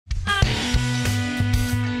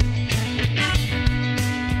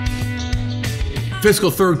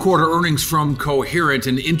Fiscal third quarter earnings from Coherent,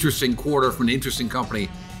 an interesting quarter from an interesting company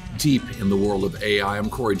deep in the world of AI. I'm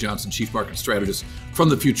Cory Johnson, Chief Market Strategist from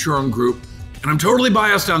the Futurum Group, and I'm totally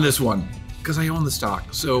biased on this one because I own the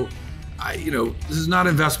stock. So, this is not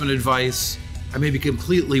investment advice. I may be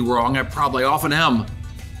completely wrong. I probably often am,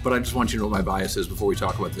 but I just want you to know what my bias is before we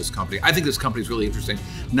talk about this company. I think this company is really interesting,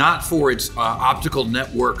 not for its optical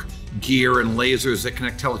network gear and lasers that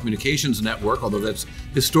connect telecommunications network, although that's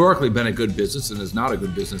historically been a good business and is not a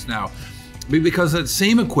good business now, because that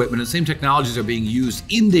same equipment and same technologies are being used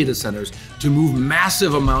in data centers to move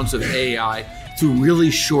massive amounts of AI through really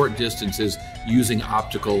short distances using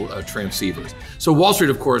optical transceivers. So Wall Street,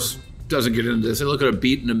 of course, doesn't get into this. They look at a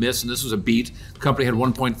beat and a miss, and this was a beat. The company had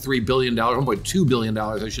 $1.3 billion, $1.2 billion,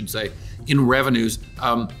 I should say, in revenues.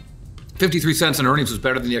 53 cents in earnings was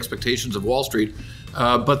better than the expectations of Wall Street.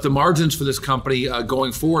 But the margins for this company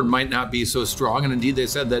going forward might not be so strong. And indeed, they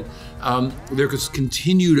said that there is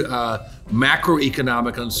continued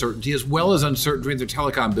macroeconomic uncertainty as well as uncertainty in their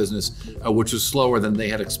telecom business, which was slower than they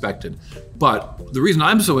had expected. But the reason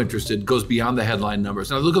I'm so interested goes beyond the headline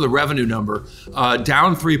numbers. Now, look at the revenue number.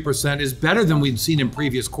 Down 3% is better than we'd seen in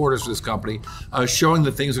previous quarters for this company, showing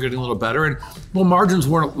that things are getting a little better. And well, margins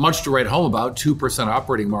weren't much to write home about, 2%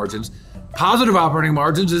 operating margins. Positive operating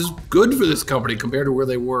margins is good for this company compared to where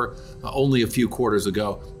they were only a few quarters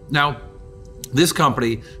ago. Now, this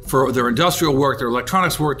company, for their industrial work, their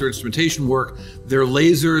electronics work, their instrumentation work, their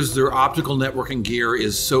lasers, their optical networking gear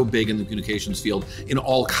is so big in the communications field in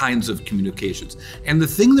all kinds of communications. And the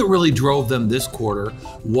thing that really drove them this quarter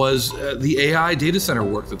was the AI data center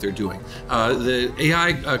work that they're doing. The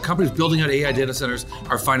AI companies building out AI data centers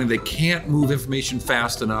are finding they can't move information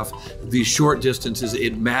fast enough. These short distances,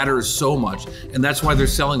 it matters so much. And that's why they're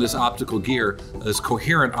selling this optical gear, this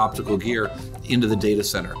coherent optical gear, into the data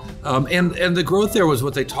center. And the growth there was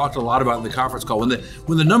what they talked a lot about in the conference call. When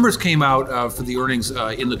the numbers came out for the earnings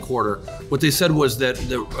in the quarter, what they said was that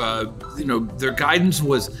their guidance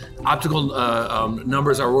was optical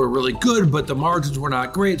numbers were really good, but the margins were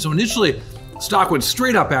not great. So initially, stock went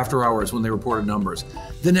straight up after hours when they reported numbers.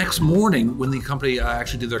 The next morning, when the company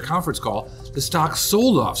actually did their conference call, the stock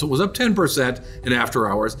sold off. So it was up 10% in after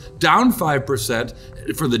hours, down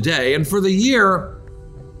 5% for the day, and for the year,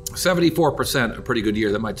 74%, a pretty good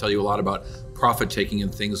year. That might tell you a lot about profit taking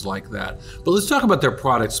and things like that. But let's talk about their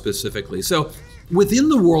products specifically. So within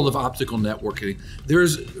the world of optical networking,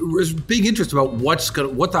 there's big interest about what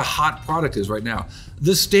the hot product is right now.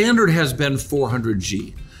 The standard has been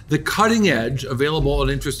 400G. The cutting edge, available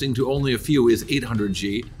and interesting to only a few, is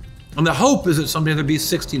 800G. And the hope is that someday there'll be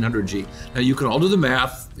 1600G. Now you can all do the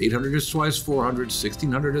math. 800 is twice 400,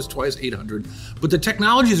 1600 is twice 800. But the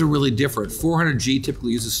technologies are really different. 400G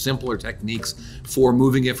typically uses simpler techniques for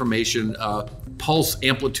moving information, pulse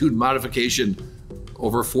amplitude modification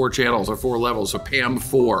over 4 channels or 4 levels. So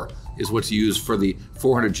PAM4 is what's used for the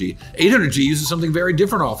 400G. 800G uses something very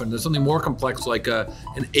different often. There's something more complex like an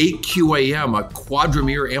 8QAM, a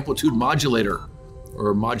quadramere amplitude modulator,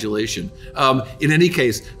 or modulation. In any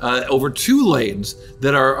case, over 2 lanes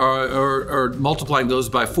that are multiplying those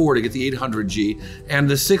by 4 to get the 800G, and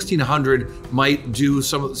the 1600 might do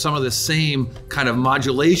some of the same kind of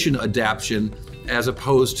modulation adaptation as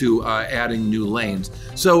opposed to adding new lanes.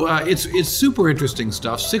 So it's super interesting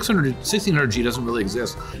stuff. 1600G doesn't really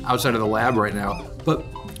exist outside of the lab right now. But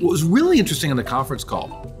what was really interesting in the conference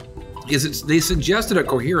call is they suggested at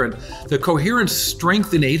Coherent that Coherent's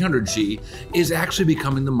strength in 800G is actually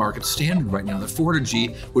becoming the market standard right now. The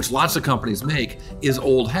 400G, which lots of companies make, is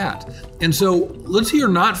old hat. And so let's hear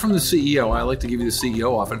not from the CEO, I like to give you the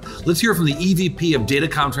CEO often, let's hear from the EVP of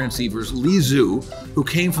Datacom Transceivers, Li Zhu, who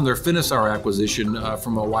came from their Finisar acquisition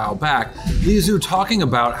from a while back. Li Zhu talking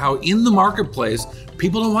about how in the marketplace,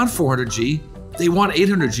 people don't want 400G, they want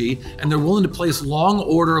 800G, and they're willing to place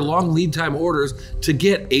long lead time orders to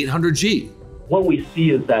get 800G. What we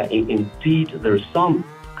see is that indeed there's some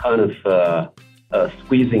kind of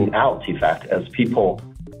squeezing out effect as people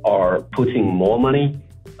are putting more money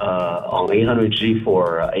on 800G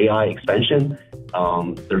for AI expansion.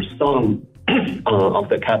 There's some of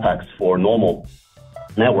the capex for normal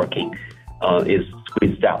networking is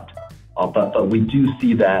squeezed out. But we do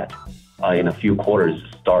see that in a few quarters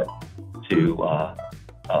start to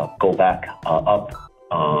go back up,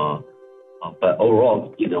 but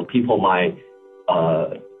overall, people might,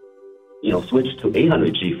 switch to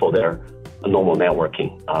 800G for their normal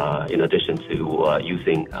networking, in addition to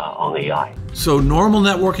using on AI. So normal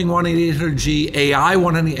networking wanting 800G, AI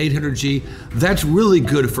wanting 800G. That's really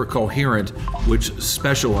good for Coherent, which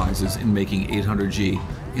specializes in making 800G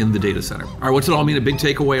in the data center. All right, what's it all mean? A big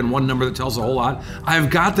takeaway and one number that tells a whole lot. I've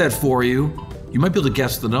got that for you You might be able to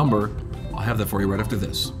guess the number. I'll have that for you right after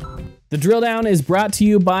this. The Drill Down is brought to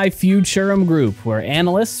you by Futurum Group, where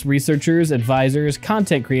analysts, researchers, advisors,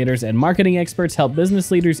 content creators, and marketing experts help business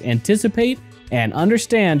leaders anticipate and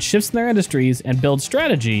understand shifts in their industries and build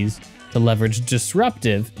strategies to leverage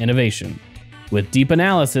disruptive innovation. With deep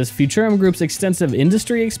analysis, Futurum Group's extensive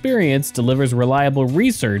industry experience delivers reliable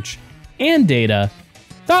research and data,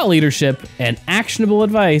 thought leadership, and actionable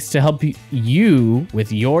advice to help you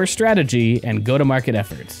with your strategy and go-to-market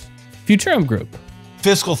efforts. Futurum Group.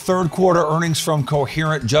 Fiscal third quarter earnings from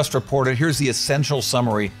Coherent just reported. Here's the essential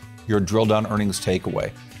summary, your drill down earnings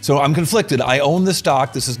takeaway. So I'm conflicted. I own the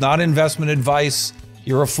stock. This is not investment advice.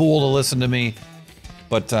 You're a fool to listen to me.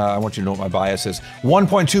 But I want you to know what my bias is.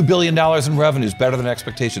 $1.2 billion in revenues, better than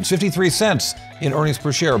expectations. 53 cents in earnings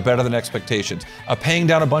per share, better than expectations. Paying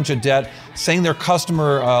down a bunch of debt, saying their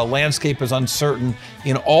customer landscape is uncertain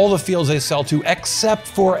in all the fields they sell to, except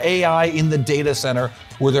for AI in the data center,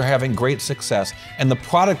 where they're having great success. And the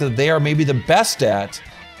product that they are maybe the best at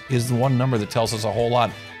is the one number that tells us a whole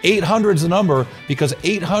lot. 800 is the number because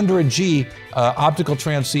 800G optical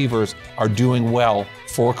transceivers are doing well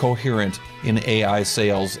for Coherent in AI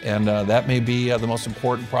sales, and that may be the most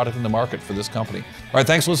important product in the market for this company. All right,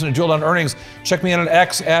 thanks for listening to Drill Down Earnings. Check me out on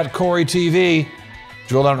X at Cory TV.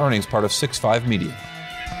 Drill Down Earnings, part of 6.5 Media.